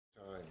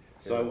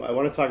So I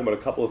want to talk about a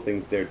couple of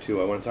things there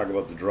too. I want to talk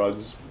about the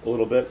drugs a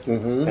little bit,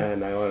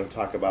 and I want to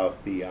talk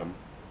about the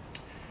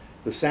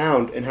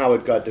sound and how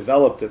it got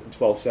developed at the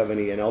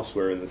 1270 and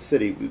elsewhere in the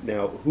city.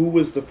 Now, who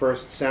was the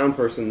first sound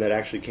person that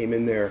actually came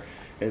in there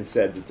and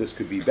said that this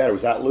could be better?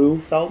 Was that Lou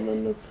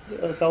Feldman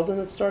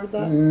that started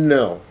that?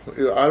 No,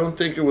 I don't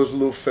think it was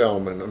Lou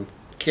Feldman. I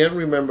can't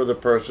remember the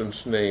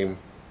person's name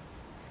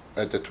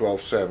at the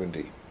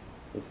 1270.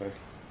 Okay.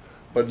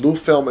 But Lou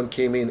Feldman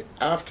came in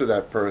after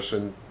that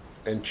person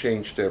and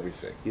changed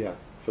everything. Yeah,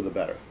 for the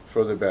better.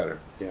 For the better.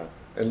 Yeah.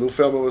 And Lou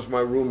Feldman was my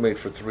roommate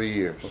for 3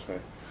 years. Okay.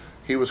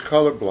 He was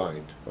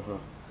colorblind. Uh-huh.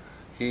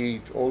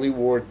 He only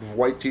wore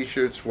white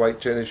T-shirts, white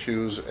tennis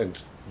shoes,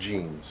 and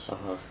jeans.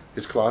 Uh-huh.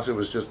 His closet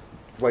was just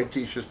white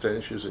T-shirts,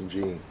 tennis shoes, and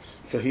jeans.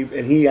 So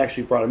he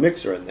actually brought a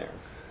mixer in there.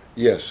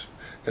 Yes.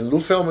 And Lou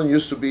Feldman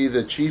used to be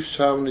the chief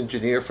sound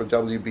engineer for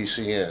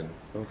WBCN.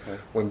 Okay.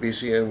 When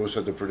BCN was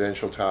at the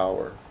Prudential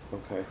Tower.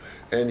 Okay.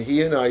 And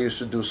he and I used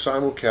to do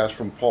simulcast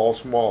from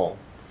Paul's Mall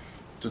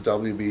to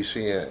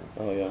WBCN.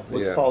 Oh yeah.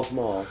 What's Paul's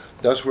Mall?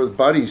 That's where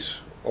Buddy's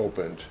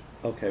opened.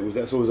 Okay. Was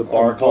that so? It was a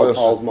bar called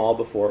Paul's Mall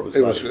before it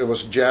was. It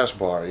was a jazz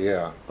bar.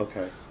 Yeah.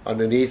 Okay.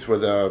 Underneath where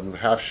the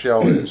half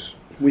shell is.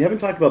 We haven't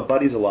talked about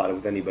Buddies a lot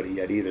with anybody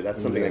yet either.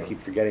 That's something I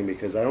keep forgetting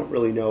because I don't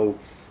really know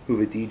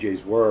who the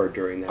DJs were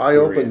during that period.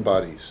 I opened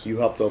Buddies. You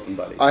helped open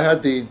Buddies. I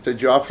had the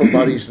job for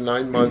Buddies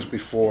 9 months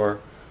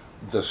before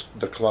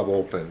the club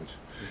opened.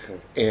 Okay.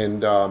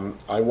 And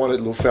I wanted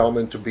Lou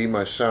Feldman to be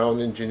my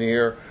sound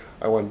engineer.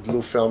 I wanted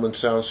Lou Feldman's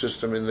sound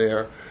system in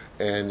there.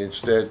 And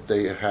instead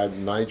they had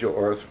Nigel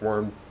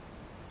Earthworm,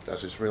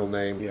 that's his real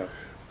name,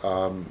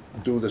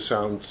 do the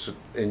sound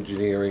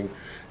engineering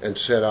and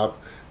set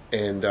up.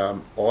 And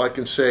all I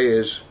can say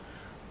is,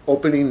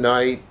 opening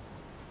night,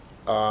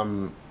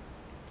 I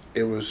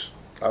was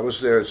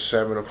there at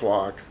 7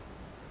 o'clock,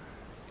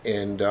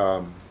 and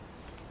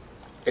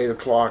 8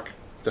 o'clock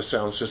the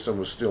sound system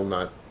was still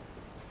not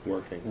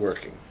working.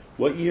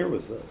 What year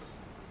was this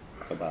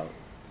about?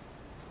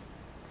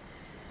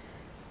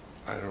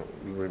 I don't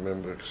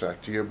remember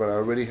exact year, but I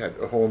already had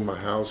a home in my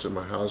house. In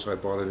my house, I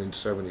bought it in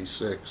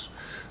 '76,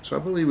 so I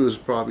believe it was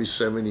probably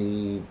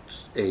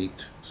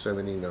 78,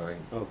 79.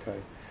 Okay.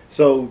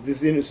 So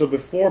so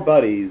before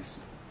Buddies,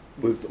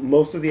 was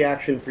most of the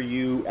action for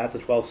you at the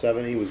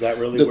 1270? Was that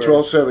really the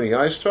 1270?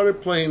 I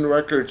started playing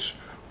records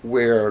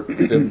where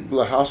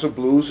the House of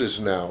Blues is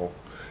now.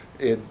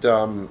 It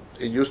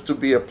used to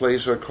be a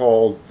place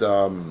called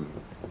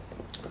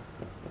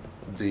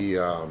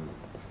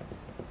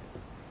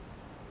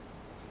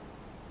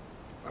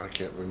I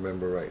can't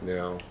remember right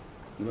now.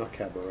 Not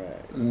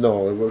Cabaret.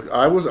 No,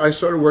 I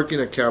started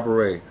working at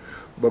Cabaret,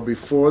 but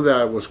before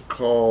that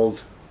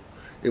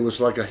it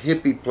was like a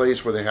hippie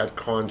place where they had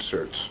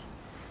concerts.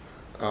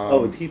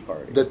 The Tea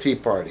Party. The Tea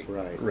Party.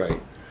 Right.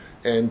 Right.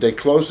 And they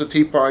closed the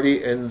Tea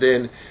Party, and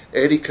then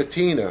Eddie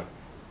Katina,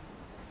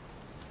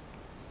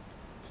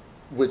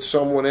 with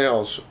someone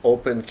else,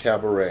 opened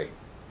Cabaret.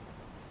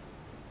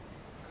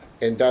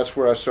 And that's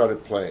where I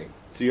started playing.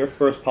 So your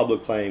first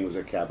public playing was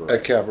at Cabaret?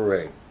 At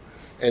Cabaret.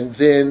 And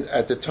then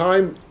at the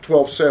time,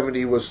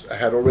 1270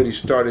 had already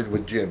started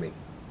with Jimmy.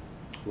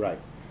 Right.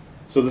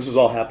 So this was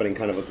all happening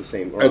kind of at the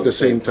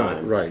same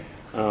time, right.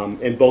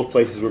 And both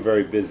places were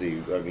very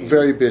busy. I mean,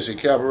 very busy.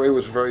 Cabaret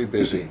was very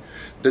busy.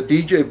 The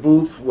DJ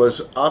booth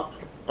was up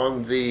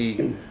on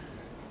the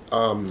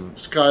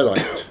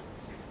skylight.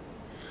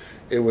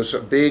 It was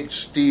a big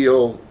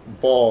steel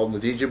ball, and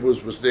the DJ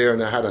booth was there,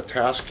 and I had a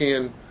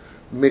Tascam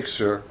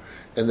mixer,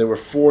 and there were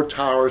 4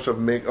 towers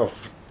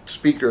of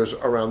speakers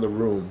around the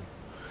room.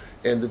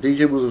 And the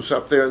DJ booth was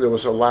up there, and there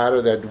was a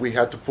ladder that we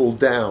had to pull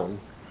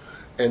down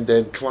and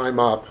then climb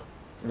up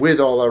with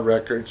all our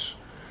records,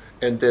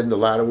 and then the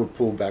ladder would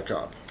pull back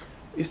up.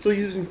 You still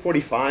using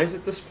 45s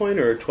at this point,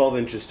 or 12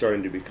 inches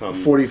starting to become...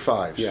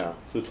 45s. Yeah,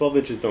 so 12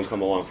 inches don't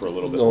come along for a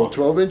little bit longer. No,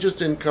 12 inches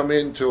didn't come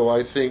in until,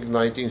 I think,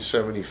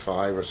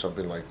 1975 or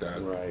something like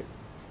that. Right,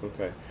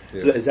 okay.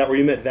 Yeah. Is that where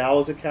you met Val,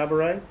 as a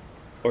Cabaret?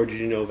 Or did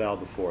you know Val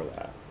before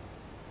that?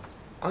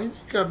 I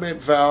think I met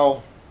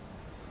Val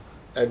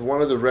at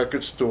one of the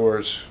record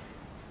stores.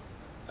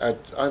 I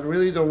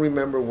really don't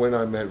remember when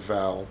I met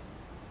Val.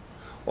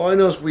 All I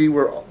know is we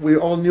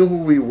all knew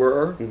who we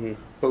were,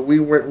 but we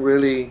weren't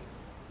really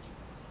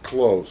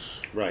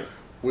close. Right.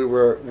 We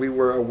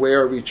were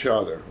aware of each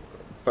other,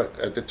 but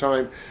at the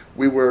time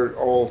we were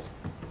all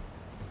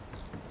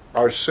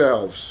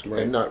ourselves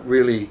and not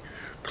really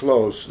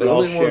close. But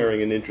all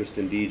sharing an interest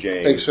in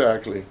DJing.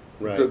 Exactly.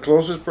 Right. The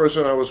closest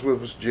person I was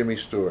with was Jimmy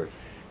Stewart.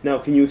 Now,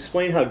 can you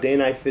explain how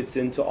Danae fits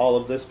into all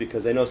of this?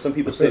 Because I know some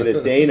people say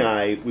that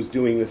Danae was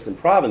doing this in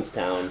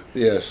Provincetown.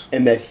 Yes.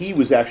 And that he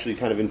was actually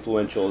kind of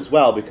influential as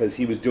well, because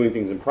he was doing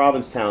things in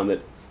Provincetown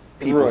that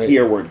people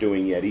here weren't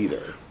doing yet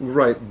either.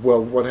 Right.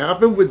 Well, what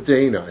happened with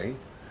Danae,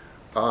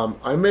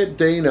 I met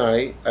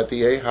Danae at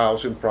the A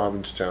House in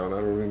Provincetown. I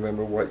don't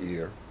remember what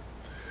year.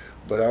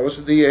 But I was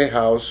at the A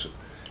House,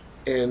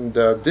 and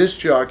this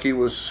jockey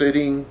was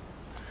sitting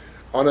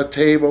on a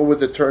table with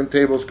the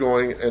turntables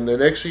going, and the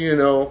next thing you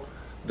know,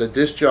 the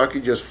disc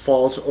jockey just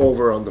falls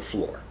over on the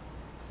floor.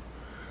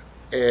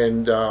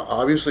 And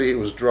obviously he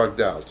was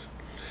drugged out.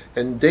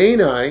 And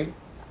Danae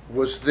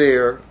was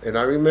there, and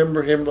I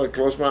remember him, like,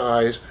 close my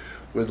eyes,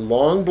 with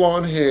long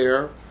blonde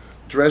hair,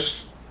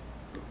 dressed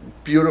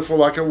beautiful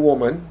like a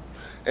woman,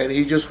 and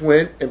he just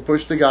went and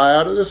pushed the guy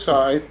out of the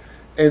side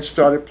and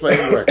started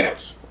playing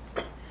records.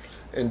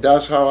 And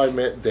that's how I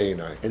met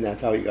Danae. And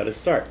that's how he got his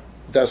start.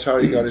 That's how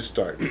he got his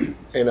start.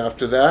 And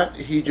after that,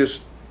 he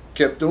just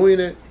kept doing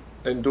it,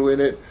 and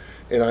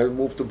I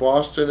moved to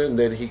Boston, and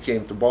then he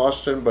came to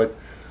Boston, but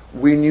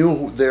we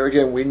knew, there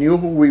again, we knew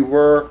who we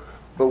were,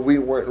 but we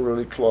weren't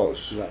really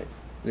close. Right.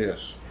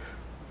 Yes.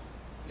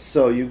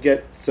 So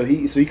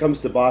he comes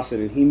to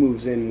Boston, and he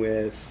moves in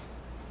with,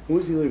 who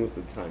was he living with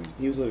at the time?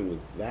 He was living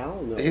with Val?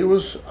 No. He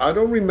was, I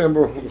don't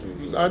remember,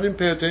 I didn't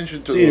pay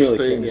attention to So you those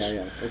really things.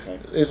 Yeah, okay.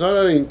 It's not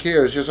that I didn't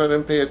care, it's just I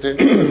didn't pay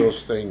attention to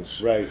those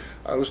things. Right.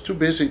 I was too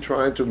busy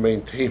trying to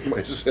maintain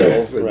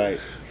myself and Right.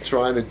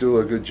 trying to do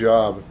a good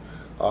job.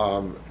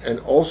 And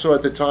also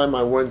at the time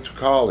I went to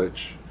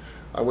college.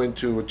 I went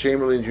to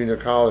Chamberlain Junior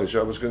College.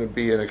 I was going to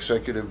be an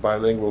executive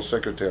bilingual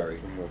secretary.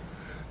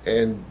 Mm-hmm.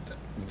 And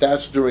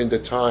that's during the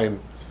time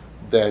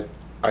that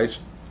I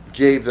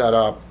gave that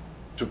up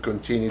to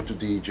continue to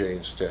DJ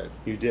instead.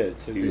 You did,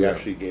 so you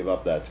actually gave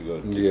up that to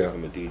go to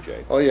become a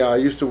DJ. Oh yeah, I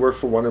used to work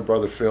for Warner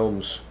Brother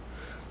Films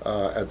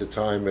at the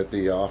time at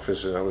the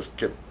office, and I was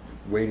kept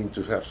waiting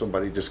to have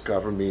somebody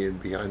discover me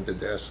behind the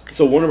desk.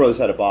 So Warner Brothers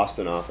had a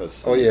Boston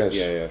office. Oh yes.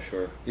 Yeah,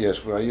 sure. Yes,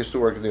 but I used to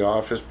work in the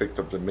office, picked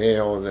up the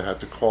mail, and I had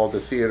to call the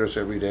theaters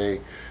every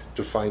day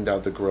to find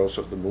out the gross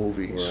of the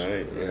movies.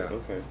 Right. Yeah.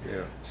 Okay.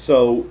 Yeah.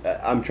 So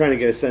I'm trying to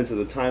get a sense of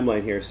the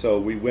timeline here. So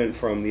we went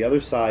from the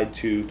other side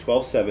to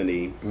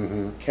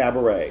 1270,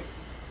 Cabaret.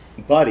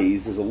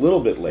 Buddies is a little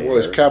bit later. Well,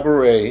 it's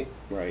Cabaret.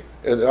 Right.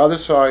 And the other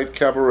side,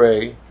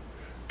 Cabaret,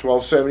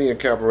 1270 and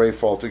Cabaret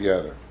fall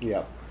together.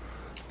 Yeah.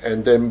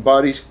 And then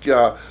Buddies,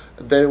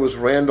 then it was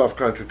Randolph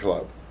Country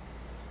Club.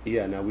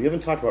 Yeah. Now we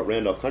haven't talked about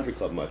Randolph Country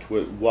Club much.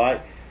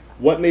 What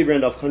made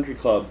Randolph Country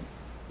Club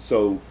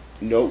so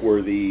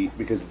noteworthy?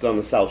 Because it's on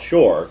the South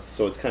Shore,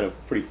 so it's kind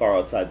of pretty far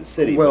outside the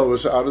city. Well, it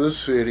was out of the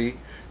city.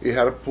 It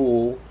had a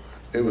pool.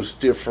 It was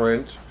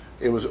different.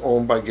 It was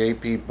owned by gay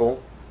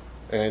people,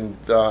 and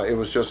it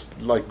was just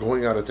like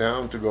going out of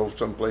town to go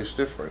someplace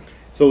different.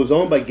 So it was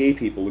owned by gay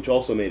people, which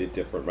also made it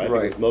different, right?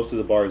 Right. Because most of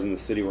the bars in the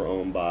city were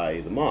owned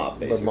by the mob,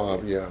 basically. The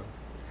mob,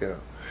 yeah.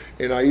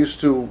 And I used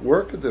to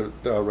work at the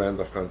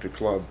Randolph Country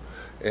Club,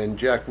 and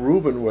Jack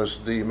Rubin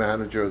was the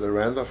manager of the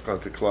Randolph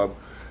Country Club,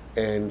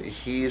 and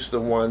he's the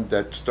one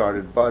that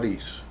started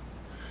Buddies.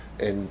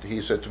 And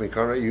he said to me,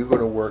 Conrad, you're going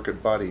to work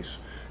at Buddies.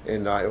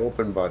 And I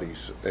opened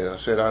Buddies. And I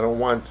said, I don't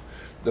want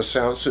the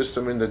sound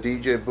system in the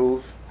DJ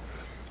booth.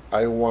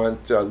 I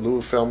want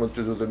Lou Feldman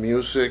to do the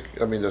music,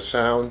 the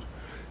sound,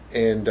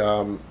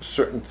 and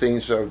certain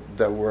things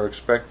that were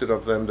expected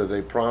of them that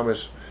they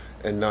promised,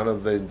 and none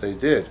of them they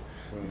did.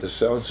 Right. The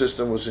sound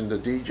system was in the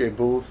DJ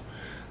booth.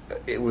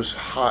 It was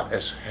hot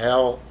as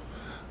hell.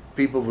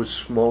 People would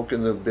smoke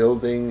in the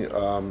building.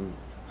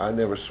 I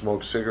never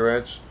smoked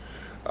cigarettes.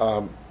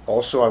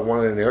 Also, I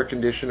wanted an air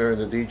conditioner in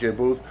the DJ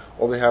booth.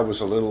 All they had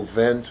was a little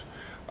vent.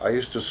 I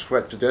used to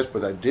sweat to death,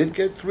 but I did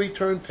get 3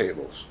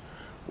 turntables,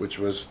 which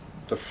was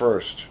the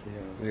first.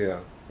 Yeah.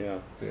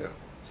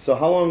 So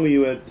how long were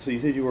you at? So you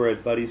said you were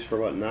at Buddies for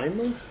what, 9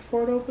 months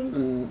before it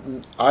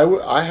opened?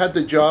 I had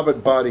the job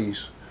at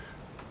Buddies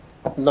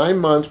 9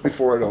 months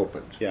before it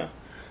opened. Yeah.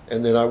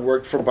 And then I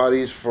worked for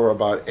Buddies for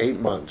about 8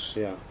 months.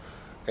 Yeah.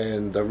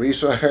 And the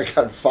reason I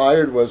got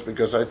fired was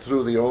because I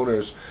threw the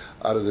owners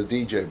out of the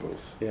DJ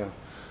booth. Yeah.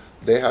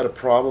 They had a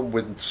problem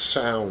with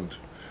sound,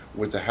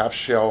 with the half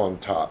shell on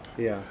top.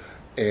 Yeah.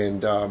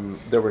 And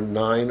there were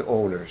 9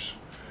 owners.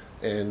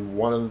 And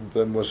one of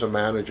them was a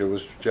manager,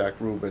 was Jack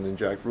Rubin, and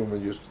Jack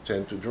Rubin used to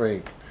tend to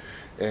drink.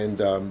 And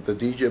the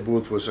DJ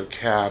booth was a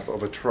cab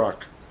of a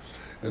truck.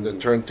 And the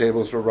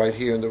turntables were right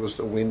here, and there was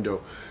the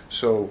window.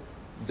 So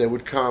they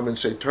would come and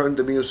say, turn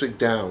the music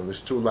down,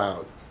 it's too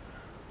loud.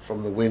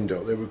 From the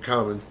window. They would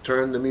come and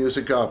turn the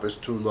music up, it's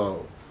too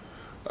low.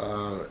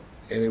 And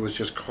it was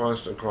just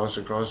constant.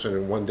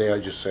 And one day I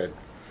just said,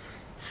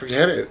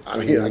 forget it.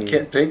 I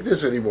can't take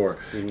this anymore.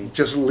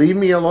 Just leave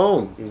me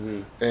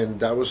alone. And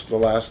that was the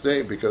last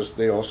day, because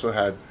they also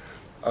had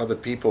other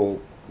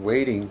people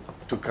waiting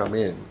to come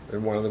in.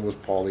 And one of them was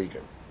Paul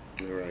Egan.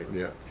 Right.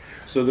 Yeah.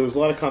 So there was a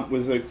lot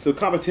of so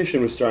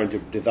competition was starting to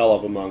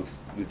develop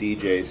amongst the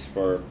DJs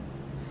for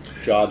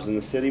jobs in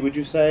the city, would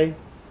you say?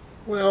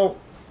 Well,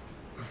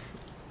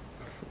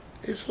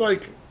 it's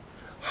like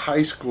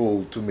high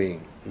school to me.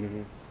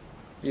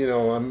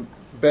 I'm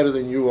better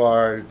than you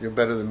are, you're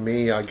better than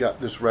me, I got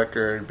this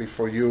record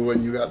before you,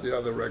 and you got the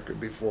other record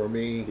before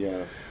me.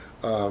 Yeah.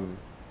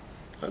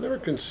 I never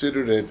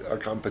considered it a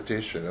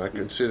competition. I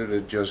considered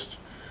it just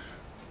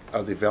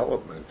a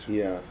development.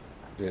 Yeah.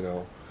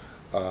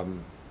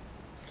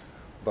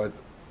 But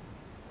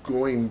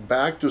going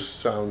back to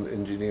sound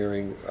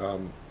engineering,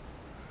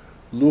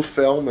 Lou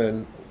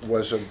Feldman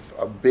was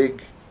a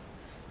big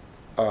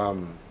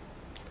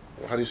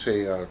how do you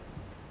say,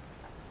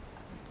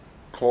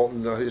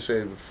 Colton, how do you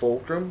say,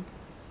 fulcrum?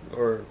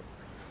 Or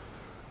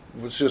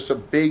it was just a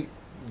big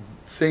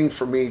thing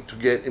for me to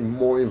get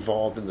more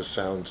involved in the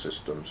sound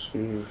systems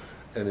and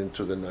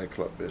into the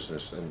nightclub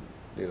business, and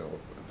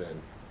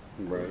then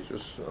Right. it was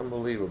just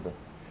unbelievable.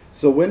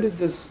 So when did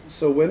this?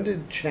 So when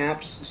did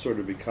Chaps sort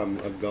of become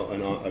a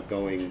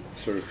going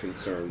sort of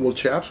concern? Well,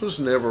 Chaps was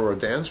never a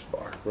dance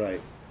bar.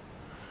 Right.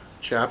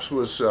 Chaps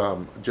was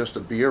just a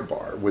beer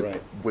bar with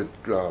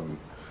Right.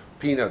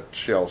 peanut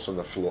shells on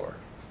the floor,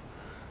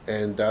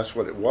 and that's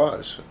what it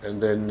was.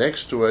 And then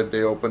next to it,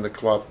 they opened a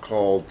club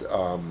called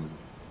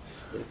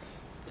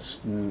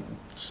Styx.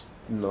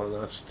 no,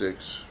 not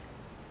Styx.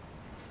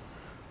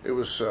 It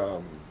was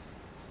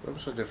there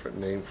was a different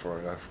name for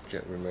it. I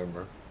can't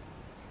remember.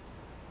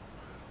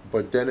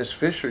 But Dennis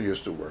Fisher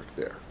used to work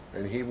there,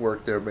 and he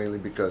worked there mainly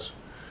because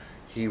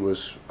he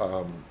was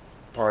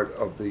part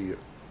of the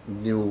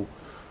new.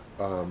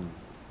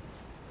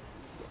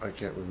 I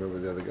can't remember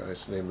the other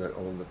guy's name that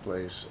owned the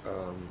place.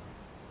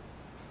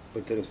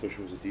 But Dennis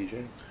Fisher was a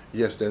DJ?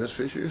 Yes, Dennis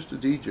Fisher used to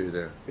DJ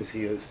there. Is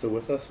he still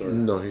with us? Or?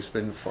 No, he's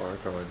been far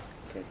gone.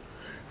 Okay.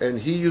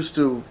 And he used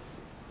to.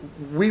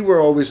 We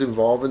were always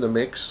involved in the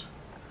mix,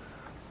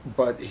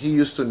 but he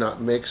used to not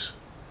mix.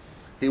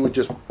 He would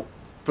just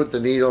put the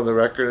needle on the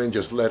record and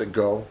just let it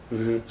go.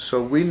 Mm-hmm.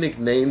 So we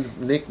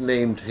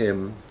nicknamed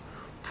him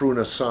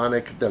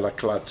Prunasonic de la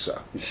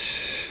Clatza.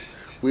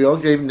 We all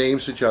gave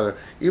names to each other,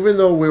 even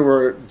though we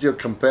were your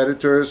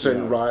competitors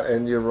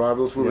and your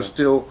rivals. We were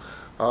still,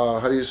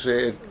 how do you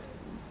say it?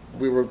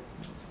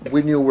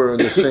 We knew we were in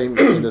the same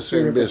business.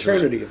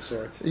 Fraternity of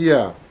sorts.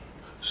 Yeah,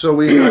 so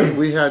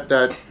we had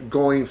that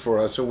going for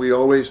us, and we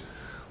always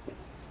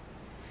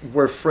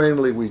were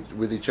friendly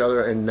with each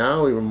other, and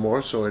now even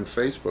more so in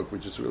Facebook,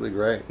 which is really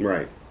great.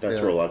 Right.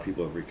 That's where a lot of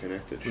people have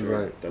reconnected.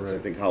 Sure. Right. That's right. I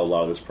think how a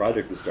lot of this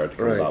project has started to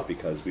come Right. about,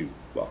 because we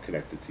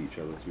connected to each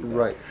other through that.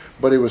 Right,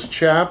 but it was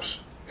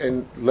Chaps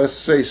and let's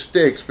say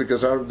Styx,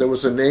 because there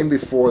was a name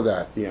before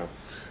that. Yeah.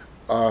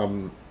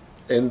 And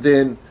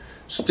then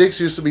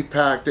Styx used to be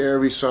packed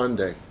every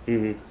Sunday,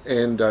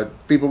 and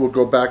people would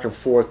go back and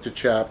forth to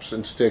Chaps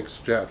and Styx,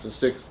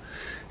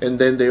 and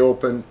then they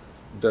opened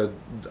the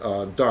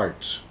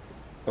Darts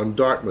on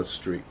Dartmouth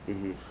Street,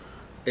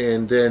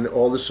 and then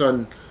all of a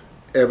sudden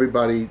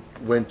everybody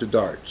went to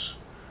Darts,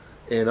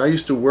 and I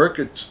used to work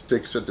at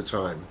Styx at the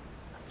time,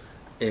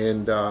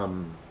 and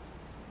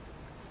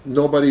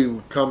nobody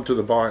would come to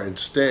the bar and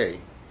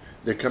stay.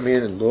 They come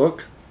in and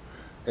look,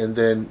 and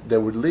then they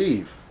would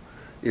leave.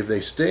 If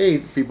they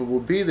stayed, people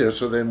would be there.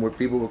 So then when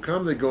people would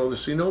come, they'd go, they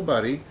see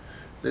nobody.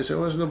 They say,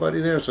 well, there's nobody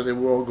there. So they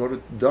would all go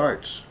to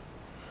Darts.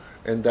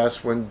 And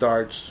that's when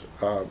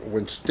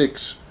when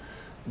Styx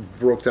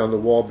broke down the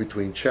wall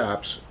between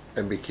Chaps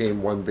and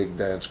became one big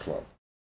dance club.